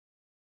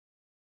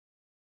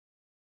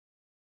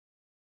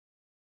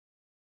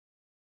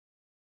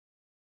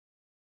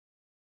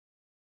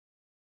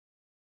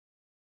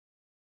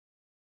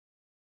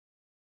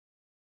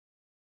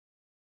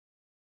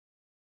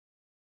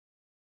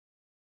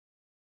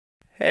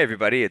Hey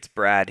everybody, it's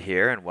Brad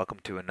here, and welcome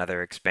to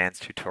another Expanse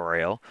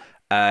tutorial.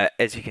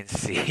 As you can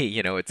see,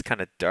 it's kind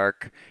of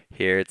dark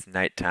here. It's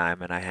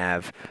nighttime, and I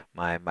have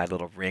my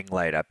little ring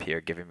light up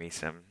here, giving me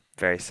some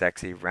very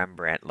sexy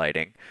Rembrandt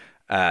lighting.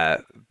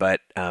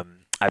 But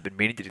I've been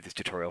meaning to do this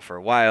tutorial for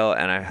a while,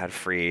 and I had a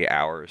free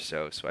hour or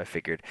so I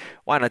figured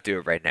why not do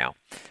it right now.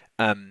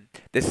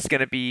 This is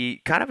going to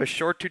be kind of a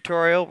short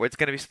tutorial where it's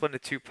going to be split into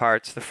two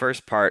parts. The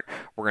first part,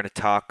 we're going to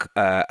talk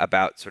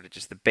about sort of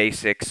just the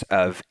basics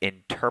of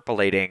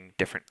interpolating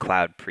different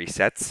cloud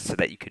presets so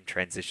that you can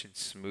transition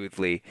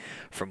smoothly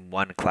from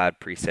one cloud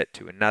preset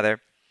to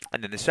another.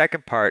 And then the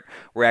second part,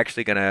 we're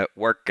actually going to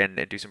work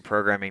and do some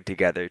programming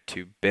together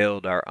to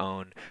build our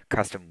own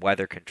custom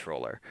weather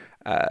controller.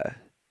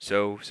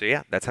 So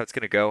yeah, that's how it's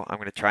going to go. I'm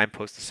going to try and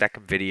post a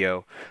second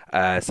video,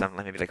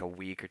 maybe like a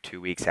week or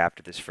 2 weeks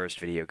after this first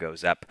video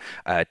goes up,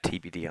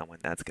 TBD on when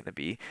that's going to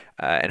be.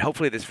 And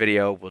hopefully this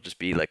video will just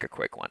be like a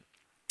quick one.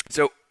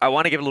 So I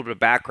want to give a little bit of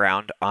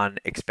background on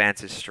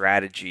Expanse's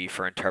strategy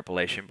for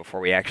interpolation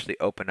before we actually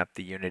open up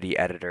the Unity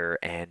editor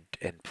and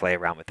play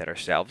around with it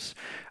ourselves.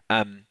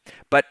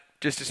 But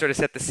just to sort of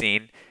set the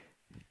scene,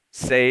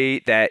 say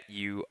that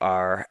you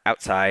are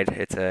outside,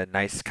 it's a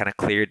nice kind of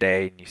clear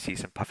day, and you see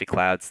some puffy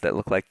clouds that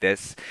look like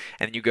this,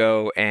 and you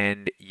go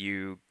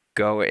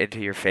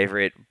into your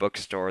favorite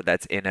bookstore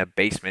that's in a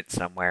basement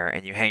somewhere,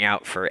 and you hang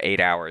out for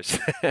 8 hours,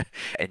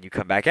 and you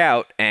come back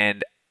out,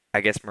 and I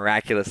guess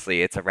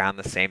miraculously it's around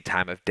the same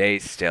time of day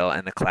still,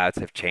 and the clouds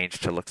have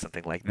changed to look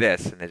something like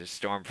this, and there's a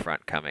storm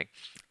front coming.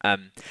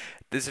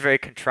 This is a very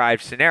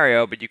contrived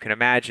scenario, but you can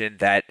imagine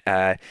that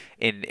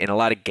in a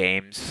lot of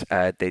games,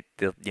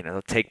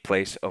 they'll take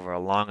place over a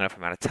long enough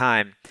amount of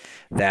time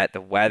that the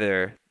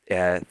weather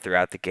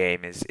throughout the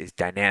game is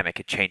dynamic.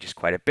 It changes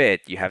quite a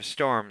bit. You have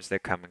storms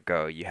that come and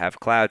go. You have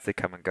clouds that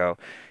come and go.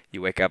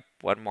 You wake up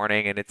one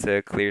morning and it's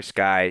a clear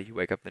sky. You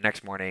wake up the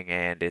next morning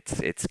and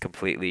it's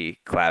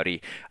completely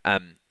cloudy.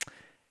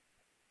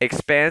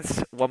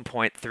 Expanse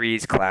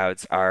 1.3's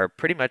clouds are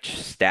pretty much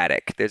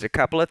static. There's a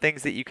couple of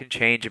things that you can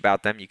change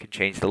about them. You can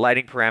change the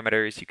lighting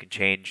parameters, you can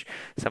change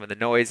some of the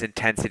noise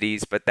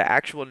intensities, but the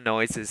actual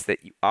noises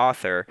that you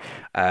author,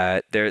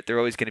 they're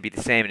always going to be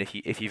the same. And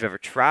if you've ever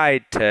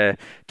tried to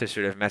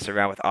sort of mess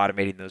around with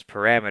automating those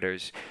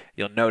parameters,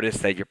 you'll notice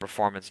that your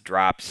performance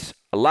drops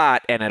a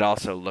lot, and it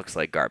also looks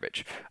like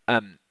garbage.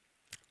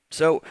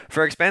 So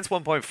for Expanse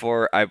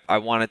 1.4, I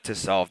wanted to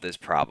solve this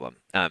problem.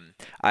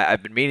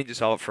 I've been meaning to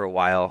solve it for a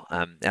while,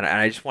 and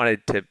I just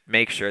wanted to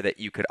make sure that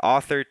you could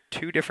author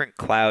two different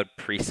cloud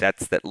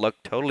presets that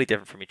look totally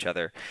different from each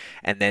other,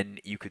 and then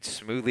you could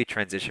smoothly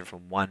transition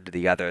from one to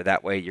the other.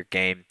 That way your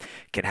game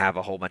can have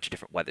a whole bunch of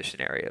different weather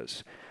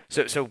scenarios.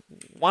 So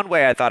one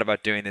way I thought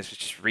about doing this was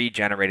just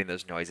regenerating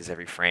those noises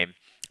every frame,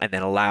 and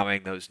then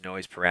allowing those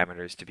noise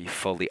parameters to be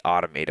fully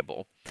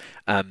automatable.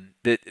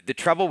 The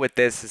trouble with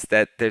this is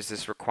that there's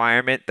this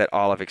requirement that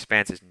all of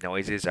Expanse's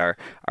noises are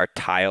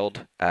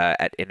tiled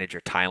at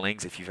integer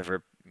tilings. If you've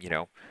ever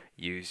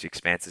used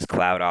Expanse's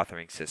cloud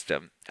authoring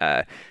system,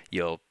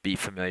 you'll be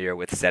familiar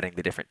with setting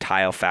the different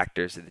tile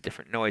factors of the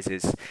different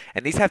noises,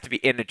 and these have to be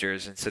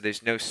integers, and so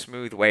there's no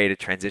smooth way to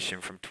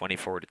transition from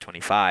 24 to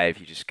 25.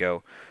 You just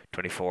go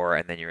 24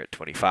 and then you're at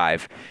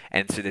 25,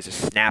 and so there's a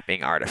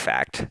snapping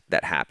artifact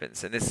that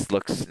happens, and this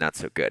looks not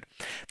so good.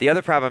 The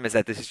other problem is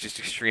that this is just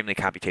extremely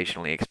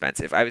computationally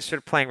expensive. I was sort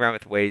of playing around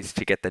with ways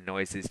to get the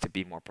noises to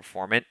be more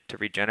performant to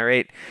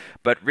regenerate,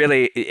 but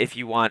really if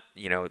you want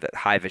that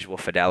high visual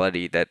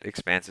fidelity that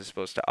Expanse is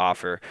supposed to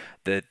offer,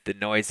 the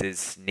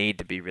noises need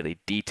to be really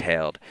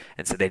detailed,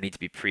 and so they need to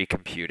be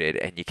pre-computed,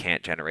 and you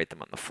can't generate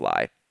them on the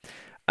fly.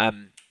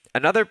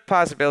 Another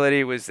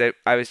possibility was that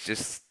I was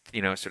just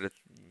sort of,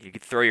 you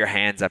could throw your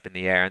hands up in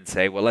the air and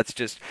say, well, let's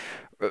just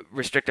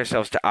restrict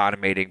ourselves to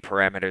automating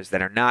parameters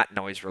that are not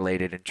noise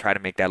related and try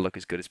to make that look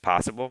as good as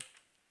possible.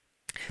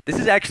 This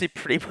is actually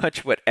pretty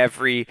much what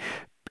every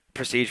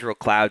procedural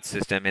cloud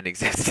system in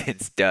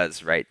existence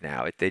does right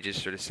now. They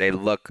just sort of say,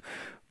 look,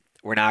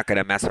 we're not going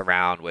to mess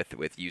around with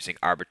using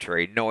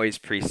arbitrary noise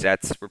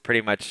presets. We're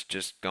pretty much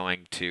just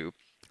going to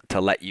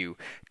let you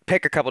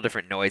pick a couple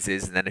different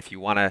noises, and then if you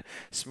want to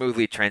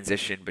smoothly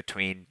transition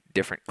between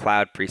different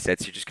cloud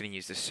presets, you're just going to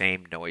use the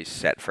same noise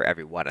set for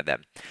every one of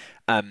them.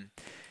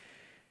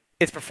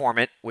 It's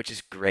performant, which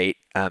is great,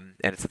 and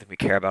it's something we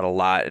care about a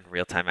lot in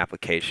real-time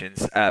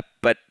applications.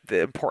 But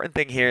the important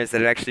thing here is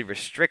that it actually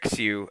restricts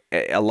you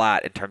a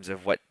lot in terms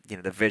of what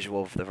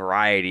the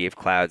variety of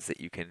clouds that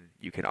you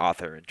can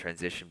author and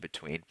transition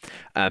between.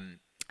 And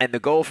the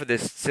goal for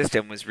this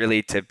system was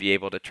really to be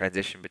able to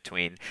transition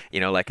between,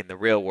 like in the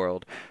real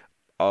world,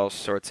 all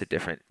sorts of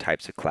different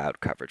types of cloud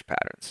coverage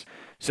patterns.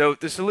 So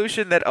the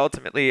solution that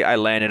ultimately I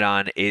landed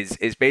on is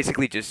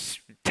basically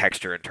just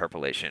texture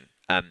interpolation.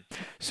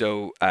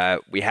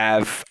 We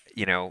have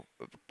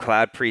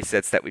cloud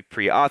presets that we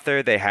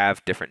pre-author. They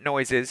have different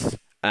noises.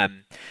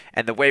 And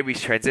the way we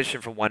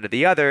transition from one to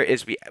the other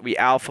is we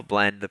alpha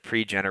blend the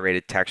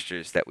pre-generated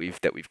textures that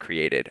we've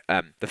created.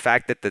 The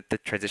fact that the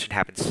transition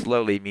happens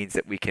slowly means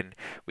that we can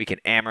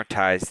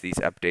amortize these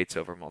updates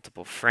over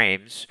multiple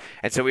frames,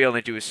 and so we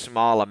only do a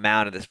small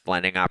amount of this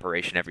blending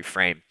operation every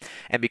frame.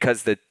 And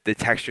because the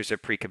textures are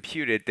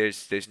pre-computed,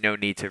 there's no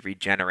need to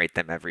regenerate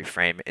them every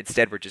frame.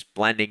 Instead, we're just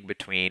blending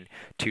between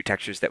two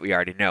textures that we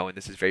already know, and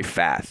this is very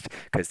fast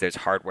because there's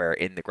hardware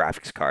in the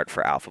graphics card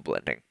for alpha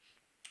blending.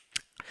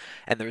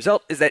 And the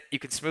result is that you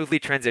can smoothly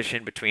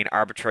transition between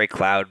arbitrary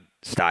cloud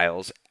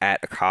styles at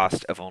a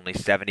cost of only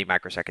 70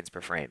 microseconds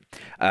per frame,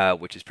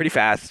 which is pretty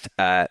fast,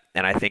 and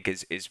I think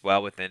is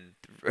well within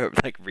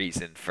like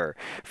reason for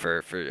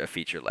a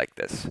feature like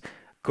this.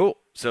 Cool.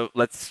 So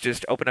let's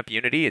just open up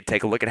Unity and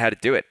take a look at how to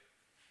do it.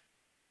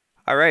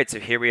 All right, so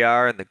here we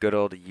are in the good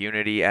old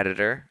Unity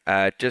editor.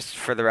 Just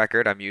for the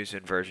record, I'm using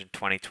version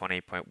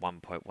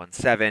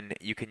 2020.1.17.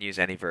 You can use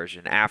any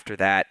version after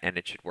that, and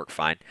it should work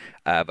fine.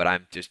 But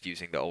I'm just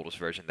using the oldest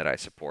version that I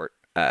support.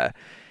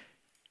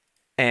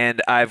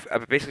 And I've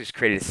basically just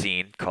created a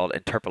scene called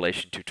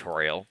Interpolation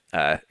Tutorial,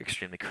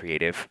 extremely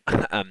creative.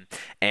 And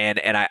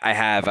I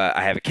have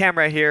a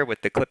camera here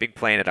with the clipping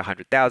plane at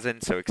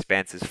 100,000, so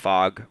Expanse's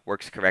fog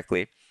works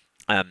correctly.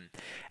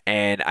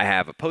 And I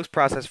have a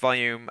post-process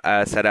volume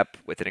set up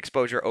with an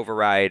exposure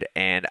override,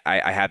 and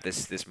I have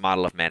this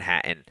model of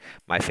Manhattan,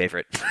 my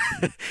favorite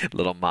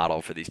little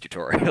model for these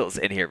tutorials,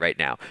 in here right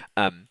now.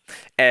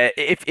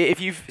 If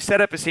you've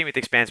set up a scene with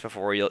Expanse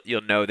before,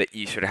 you'll know that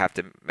you sort of have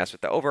to mess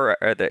with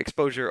the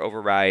exposure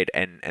override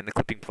and the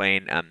clipping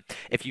plane.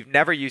 If you've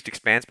never used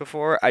Expanse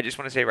before, I just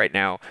want to say right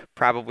now,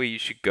 probably you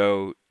should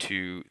go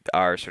to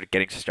our sort of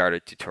getting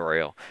started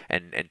tutorial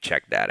and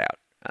check that out.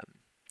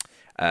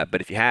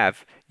 But if you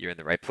have, you're in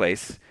the right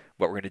place.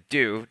 What we're going to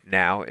do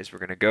now is we're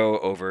going to go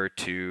over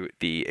to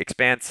the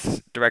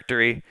Expanse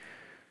directory.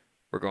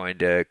 We're going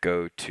to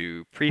go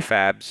to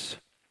prefabs.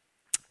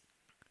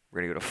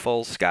 We're going to go to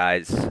full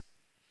skies.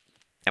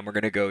 And we're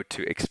going to go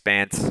to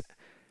Expanse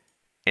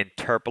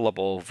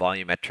interpolable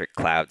volumetric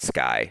cloud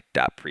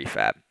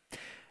sky.prefab.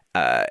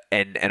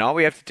 And all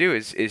we have to do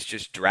is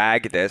just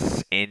drag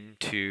this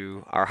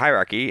into our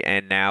hierarchy,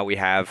 and now we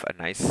have a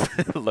nice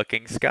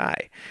looking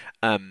sky.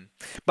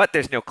 But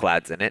there's no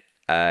clouds in it,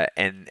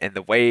 and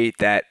the way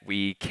that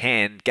we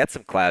can get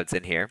some clouds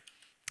in here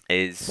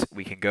is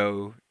we can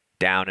go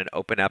down and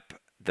open up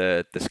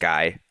the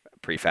sky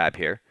prefab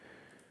here.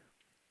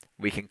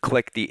 We can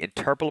click the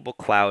interpolable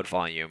cloud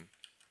volume,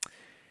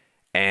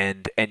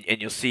 and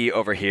you'll see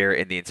over here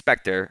in the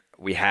inspector,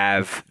 we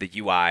have the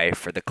UI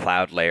for the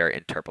cloud layer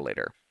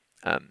interpolator.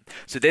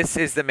 So this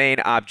is the main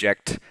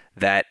object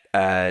that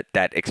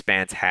that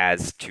Expanse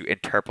has to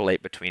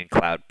interpolate between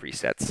cloud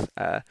presets.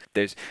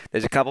 There's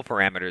a couple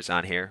parameters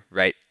on here,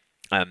 right?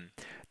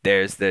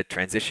 There's the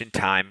transition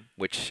time,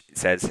 which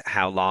says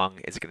how long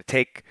is it going to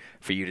take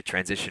for you to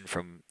transition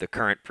from the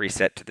current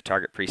preset to the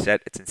target preset.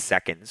 It's in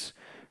seconds.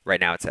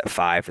 Right now it's at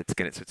 5. So it's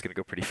going to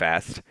go pretty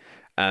fast.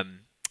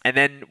 And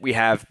then we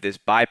have this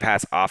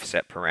bypass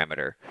offset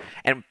parameter.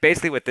 And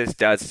basically what this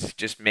does is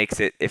just makes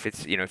it, if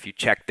you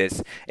check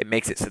this, it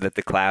makes it so that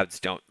the clouds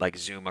don't like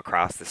zoom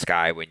across the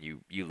sky when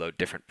you load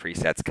different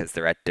presets because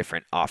they're at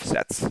different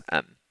offsets.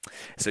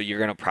 So you're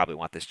going to probably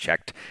want this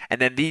checked. And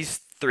then these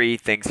three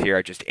things here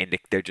are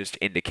they're just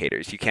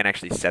indicators. You can't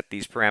actually set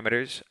these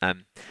parameters.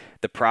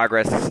 The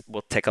progress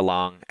will tick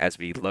along as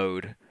we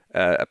load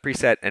a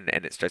preset and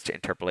it starts to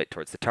interpolate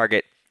towards the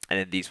target. And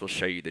then these will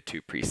show you the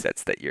two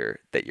presets that you're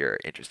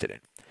interested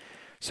in.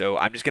 So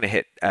I'm just going to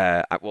hit,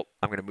 I'm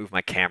going to move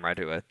my camera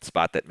to a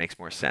spot that makes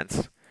more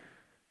sense.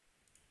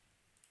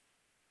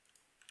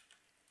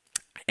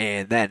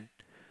 And then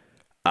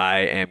I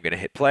am going to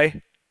hit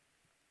play.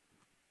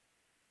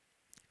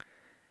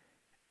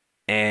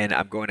 And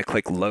I'm going to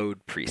click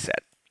load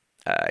preset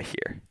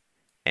here.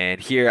 And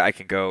here I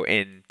can go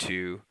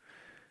into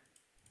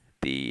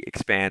the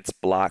Expanse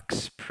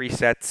blocks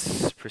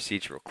presets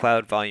procedural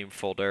cloud volume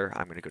folder.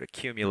 I'm going to go to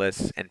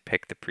Cumulus and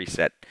pick the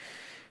preset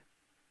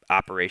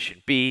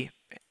operation B,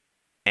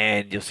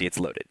 and you'll see it's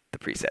loaded, the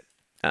preset.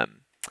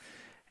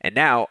 And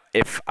now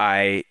if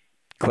I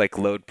click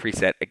load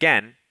preset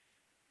again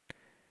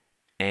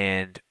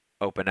and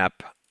open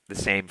up the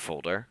same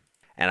folder,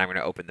 and I'm going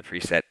to open the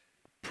preset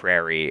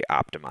prairie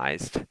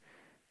optimized,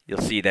 you'll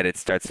see that it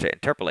starts to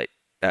interpolate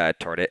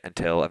toward it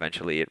until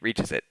eventually it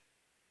reaches it.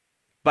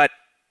 But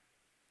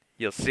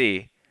you'll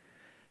see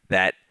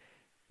that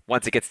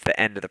once it gets to the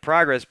end of the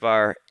progress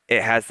bar,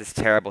 it has this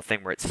terrible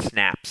thing where it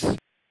snaps.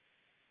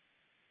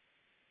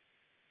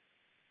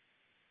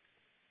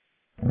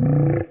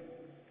 And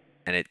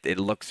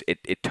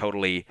it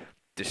totally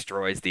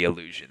destroys the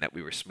illusion that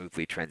we were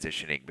smoothly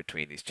transitioning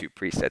between these two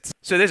presets.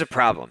 So there's a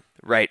problem,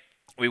 right?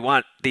 We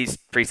want these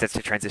presets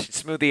to transition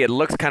smoothly. It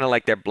looks kind of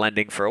like they're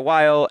blending for a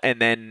while,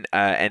 and then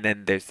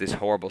there's this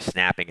horrible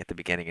snapping at the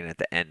beginning and at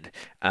the end.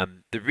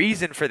 The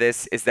reason for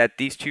this is that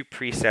these two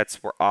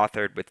presets were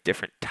authored with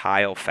different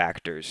tile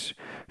factors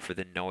for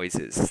the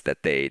noises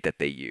that they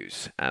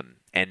use.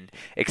 And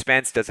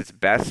Expanse does its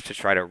best to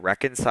try to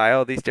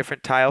reconcile these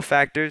different tile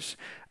factors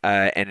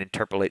and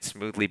interpolate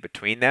smoothly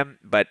between them,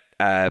 but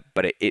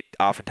it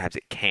oftentimes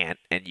it can't,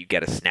 and you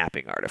get a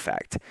snapping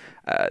artifact.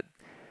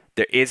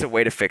 There is a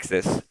way to fix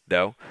this,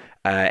 though,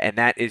 and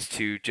that is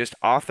to just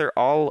author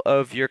all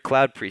of your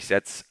cloud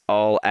presets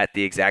all at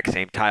the exact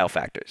same tile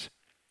factors.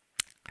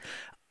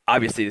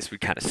 Obviously, this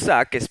would kind of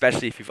suck,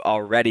 especially if you've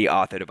already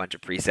authored a bunch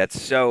of presets.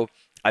 So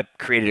I've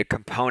created a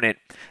component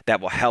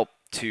that will help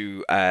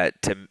to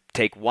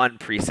take one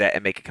preset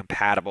and make it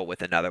compatible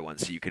with another one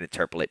so you can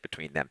interpolate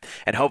between them.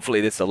 And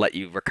hopefully this will let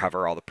you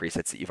recover all the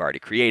presets that you've already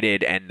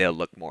created, and they'll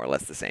look more or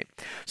less the same.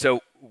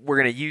 So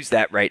we're going to use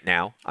that right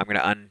now. I'm going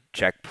to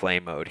uncheck play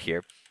mode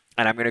here,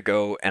 and I'm going to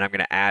go and I'm going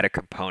to add a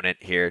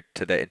component here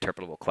to the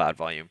interpolable cloud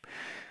volume.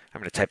 I'm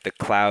going to type the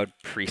cloud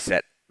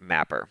preset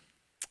mapper.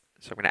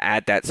 So I'm going to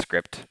add that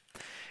script,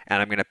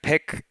 and I'm going to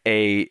pick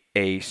a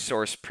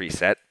source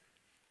preset,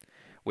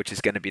 which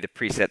is going to be the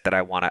preset that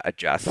I want to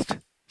adjust.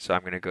 So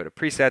I'm going to go to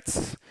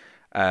presets.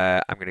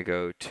 I'm going to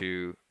go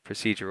to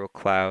procedural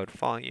cloud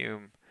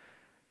volume.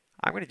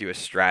 I'm going to do a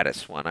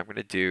Stratus one. I'm going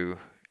to do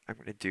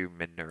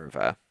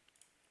Minerva.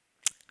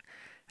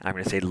 And I'm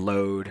going to say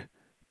load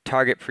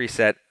target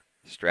preset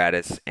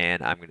Stratus,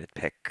 and I'm going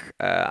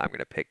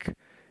to pick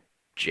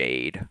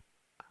Jade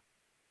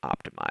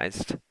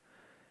optimized.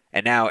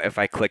 And now if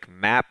I click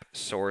map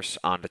source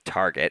onto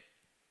target,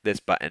 this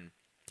button,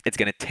 it's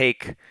going to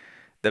take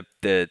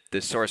the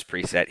source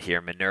preset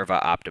here, Minerva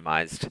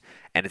optimized,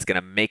 and it's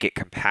going to make it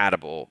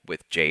compatible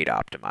with Jade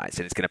optimized,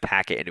 and it's going to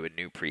pack it into a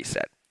new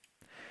preset.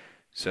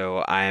 So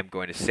I am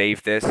going to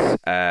save this.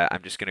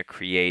 I'm just going to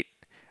create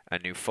a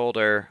new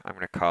folder. I'm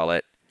going to call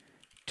it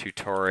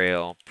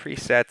tutorial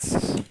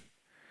presets.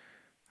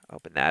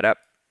 Open that up,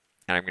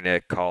 and I'm going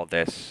to call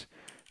this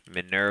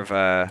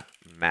Minerva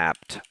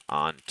mapped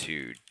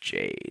onto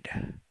Jade,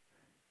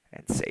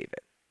 and save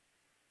it.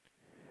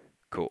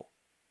 Cool.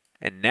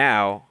 And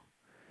now,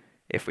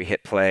 if we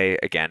hit play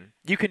again,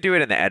 you can do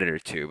it in the editor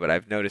too, but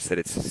I've noticed that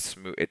it's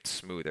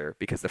smoother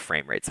because the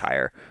frame rate's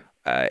higher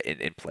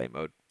in play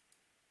mode.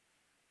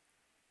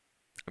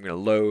 I'm going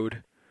to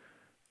load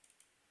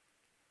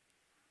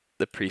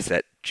the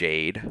preset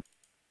Jade.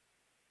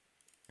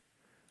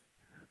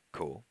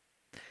 Cool.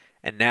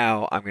 And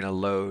now I'm going to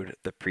load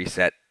the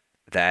preset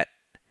that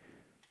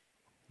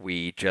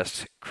we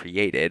just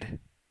created.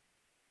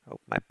 Oh,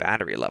 my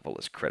battery level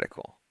is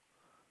critical.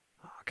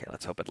 Okay,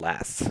 let's hope it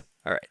lasts.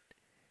 All right.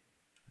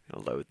 I'm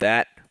going to load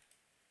that.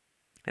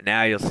 And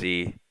now you'll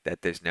see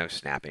that there's no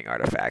snapping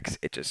artifacts.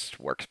 It just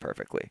works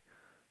perfectly.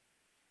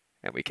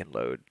 And we can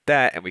load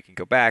that, and we can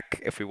go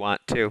back if we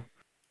want to.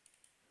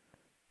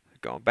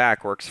 Going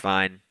back works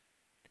fine.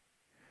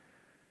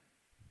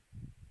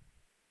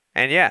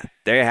 And yeah,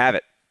 there you have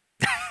it.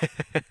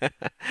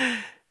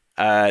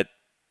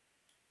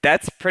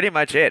 That's pretty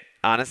much it,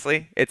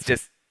 honestly. It's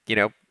just,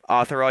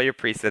 author all your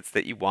presets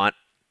that you want.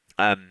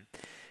 And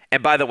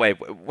by the way,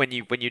 when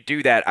you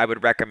do that, I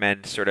would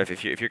recommend sort of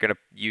if you're going to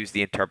use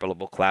the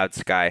interpolable cloud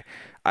sky,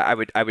 I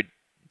would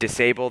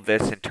disable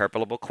this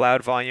interpolable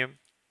cloud volume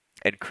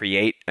and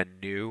create a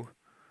new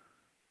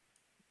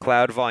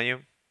cloud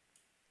volume.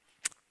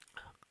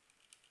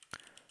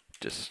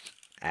 Just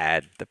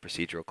add the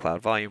procedural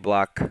cloud volume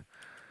block.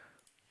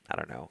 I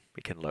don't know.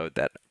 We can load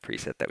that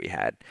preset that we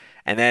had,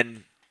 and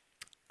then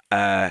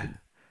I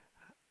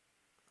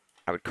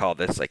would call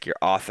this like your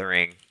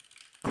authoring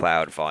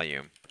cloud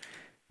volume.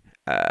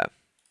 And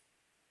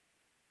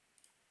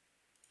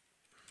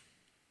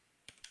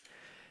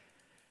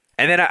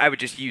then I would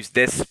just use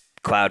this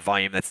cloud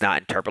volume that's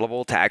not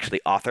interpolable to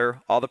actually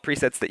author all the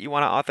presets that you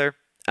want to author.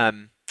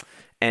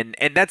 And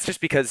that's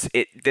just because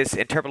this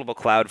interpolable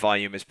cloud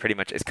volume is pretty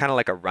much, it's kind of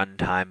like a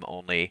runtime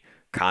only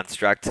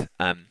construct.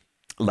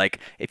 Like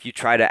if you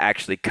try to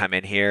actually come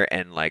in here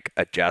and like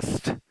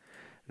adjust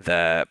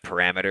the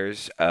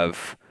parameters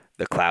of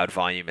the cloud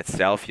volume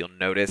itself, you'll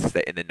notice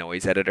that in the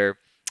noise editor,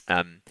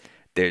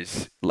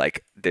 there's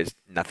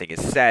nothing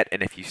is set,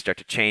 and if you start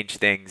to change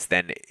things,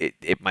 then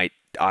it might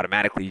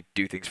automatically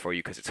do things for you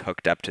because it's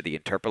hooked up to the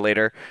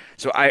interpolator.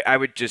 So I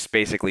would just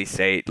basically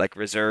say like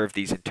reserve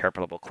these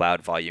interpolable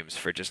cloud volumes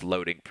for just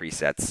loading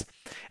presets,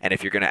 and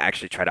if you're going to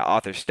actually try to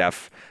author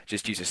stuff,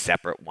 just use a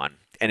separate one,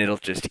 and it'll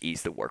just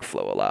ease the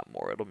workflow a lot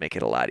more. It'll make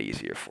it a lot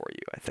easier for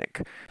you, I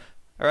think.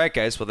 Alright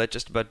guys, well that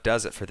just about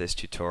does it for this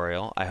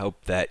tutorial. I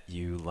hope that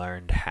you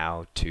learned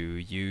how to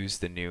use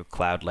the new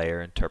Cloud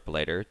Layer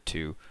interpolator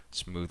to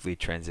smoothly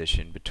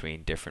transition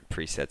between different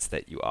presets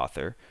that you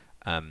author.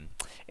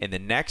 In the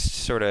next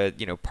sort of,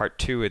 part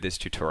 2 of this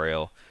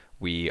tutorial,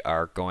 we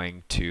are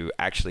going to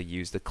actually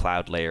use the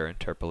Cloud Layer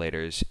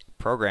interpolator's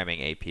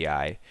programming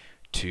API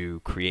to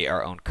create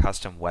our own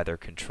custom weather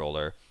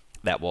controller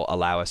that will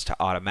allow us to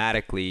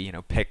automatically,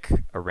 pick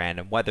a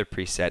random weather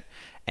preset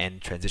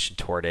and transition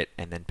toward it,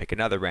 and then pick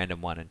another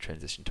random one and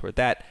transition toward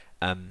that.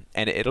 And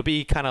it'll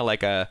be kind of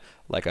like a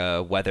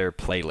weather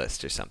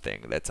playlist or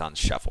something that's on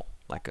shuffle,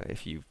 like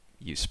if you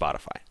use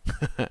Spotify.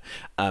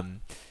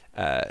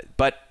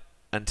 But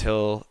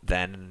until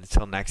then,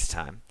 until next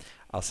time,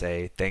 I'll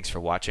say thanks for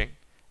watching,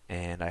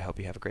 and I hope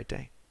you have a great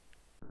day.